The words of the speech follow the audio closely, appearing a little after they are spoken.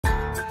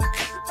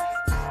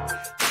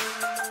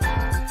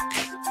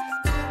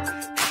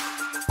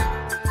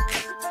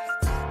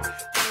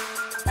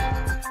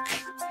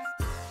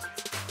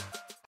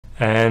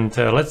And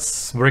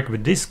let's work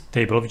with this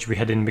table which we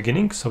had in the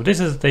beginning. So this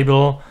is a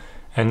table,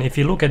 and if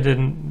you look at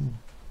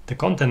the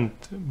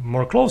content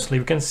more closely,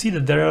 we can see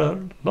that there are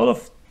a lot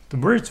of the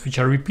words which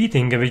are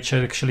repeating, which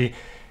actually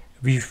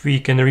we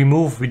can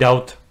remove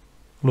without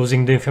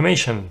losing the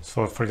information.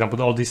 So for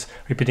example, all this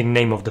repeating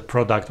name of the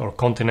product or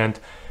continent,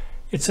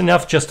 it's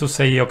enough just to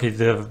say, okay,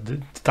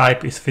 the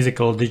type is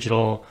physical,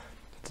 digital.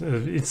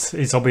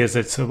 It's obvious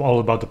it's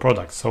all about the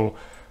product. So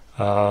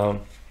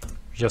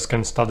just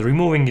can start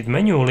removing it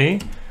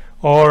manually,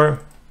 or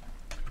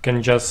you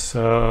can just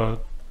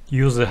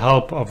use the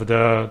help of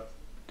the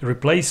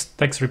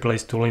text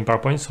replace tool in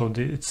PowerPoint. So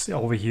it's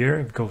over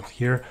here. Go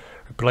here,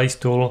 replace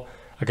tool.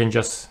 I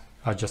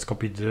just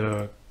copy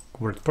the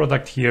word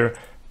product here,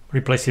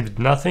 replace it with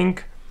nothing.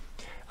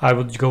 I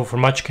would go for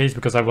match case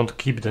because I want to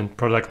keep the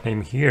product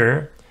name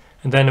here.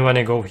 And then when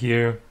I go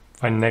here,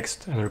 find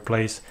next and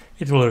replace,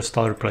 it will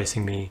start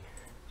replacing me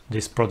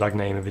this product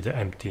name with the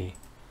empty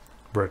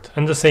word.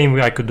 And the same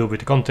way I could do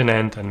with the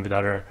continent and with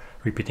other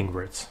repeating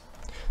words.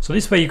 So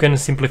this way you can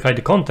simplify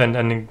the content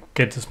and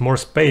get more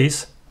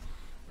space.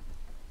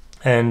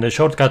 And the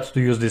shortcut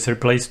to use this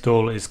replace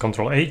tool is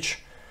Ctrl H.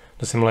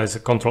 The similar as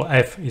Ctrl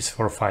F is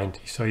for find.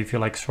 So if you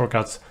like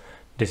shortcuts,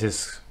 this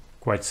is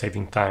quite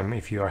saving time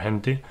if you are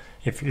handy,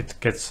 if it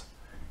gets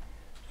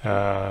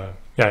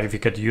if you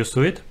get used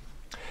to it.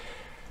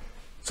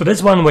 So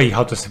that's one way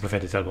how to simplify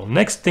the table.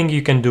 Next thing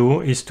you can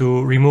do is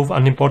to remove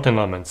unimportant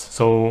elements.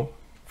 So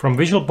from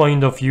visual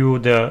point of view,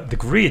 the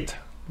grid,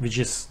 which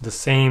is the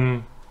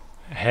same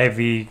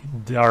heavy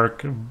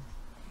dark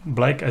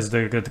black as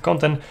the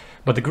content,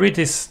 but the grid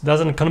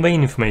doesn't convey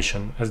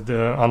information as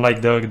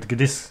unlike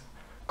this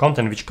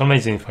content which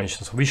conveys the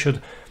information. So we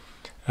should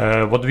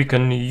what we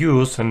can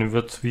use and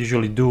what we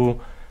usually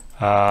do,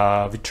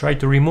 we try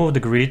to remove the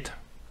grid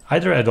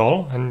either at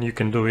all, and you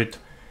can do it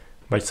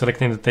by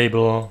selecting the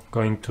table,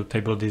 going to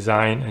table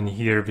design, and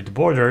here with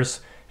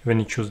borders, when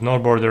you choose no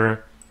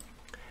border.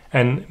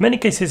 And many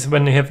cases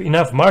when you have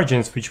enough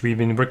margins, which we've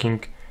been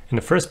working in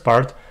the first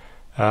part,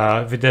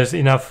 if there's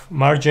enough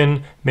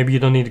margin, maybe you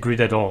don't need grid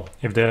at all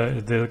if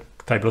the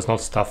table is not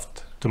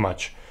stuffed too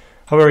much.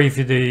 However,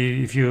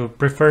 if you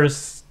prefer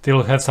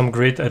still have some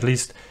grid, at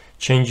least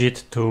change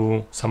it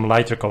to some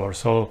lighter color.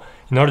 So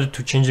in order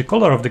to change the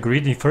color of the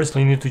grid, you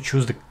firstly need to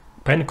choose the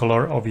pen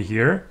color over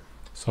here.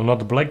 So not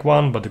the black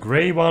one, but the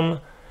gray one.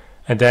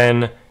 And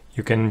then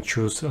you can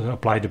choose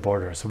apply the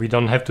border. So we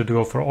don't have to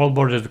go for all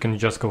borders. We can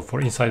just go for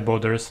inside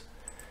borders,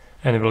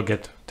 and it will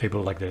get a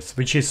table like this,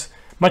 which is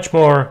much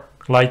more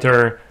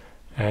lighter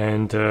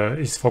and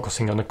is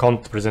focusing on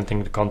the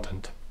presenting the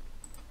content.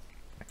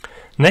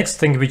 Next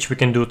thing which we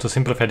can do to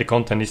simplify the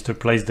content is to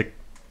replace the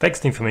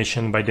text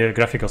information by the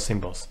graphical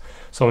symbols.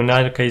 So in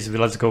either case,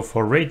 let's go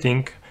for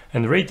rating,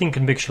 and rating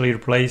can be actually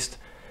replaced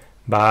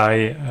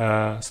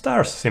by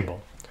stars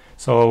symbol.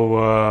 So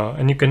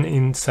and you can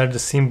insert the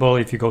symbol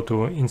if you go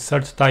to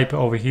insert type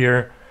over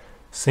here,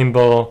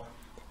 symbol,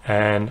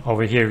 and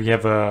over here we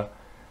have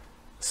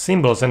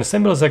symbols, and the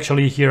symbols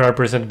actually here are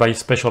presented by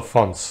special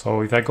fonts.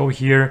 So if I go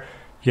here,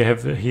 you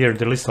have here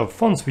the list of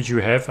fonts which you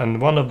have,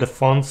 and one of the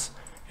fonts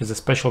is a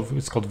special,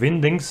 it's called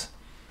Windings.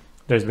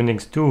 There's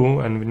Windings 2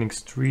 and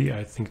Windings 3,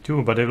 I think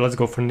too, but let's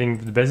go for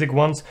the basic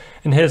ones.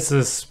 And here's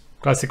this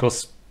classical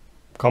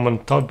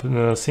common top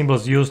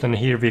symbols used, and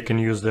here we can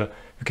use the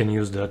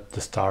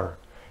star.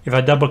 If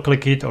I double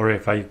click it, or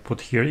if I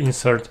put here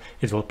insert,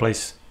 it will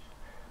place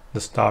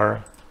the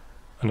star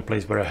on the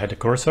place where I had the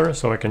cursor.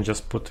 So I can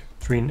just put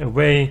 3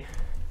 away,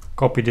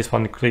 copy this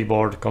one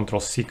clipboard,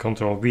 Ctrl C,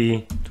 Ctrl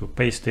V to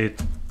paste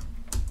it.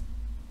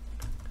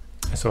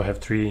 And so I have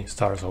 3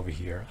 stars over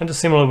here. And the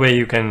similar way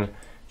you can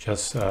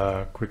just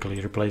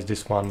quickly replace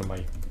this one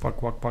by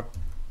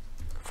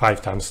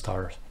 5 times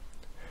stars.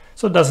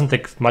 So it doesn't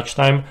take much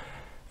time.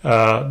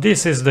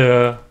 This is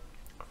the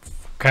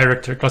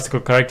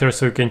classical character,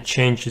 so you can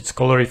change its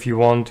color if you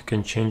want. You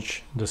can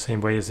change the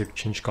same way as you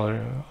change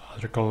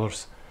other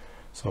colors.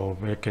 So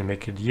we can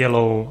make it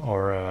yellow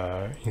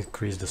or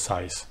increase the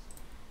size.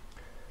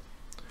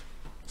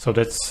 So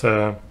that's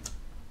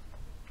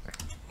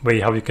way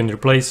how you can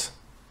replace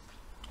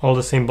all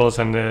the symbols,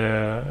 and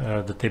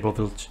the table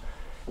will.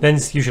 Then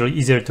it's usually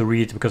easier to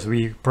read because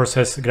we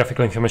process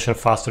graphical information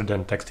faster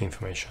than text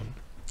information.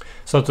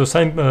 So to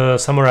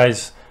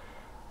summarize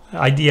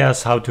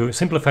ideas how to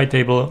simplify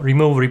table: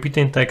 remove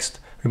repeating text,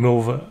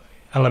 remove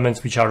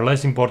elements which are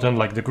less important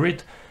like the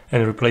grid,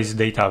 and replace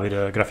data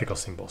with graphical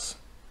symbols.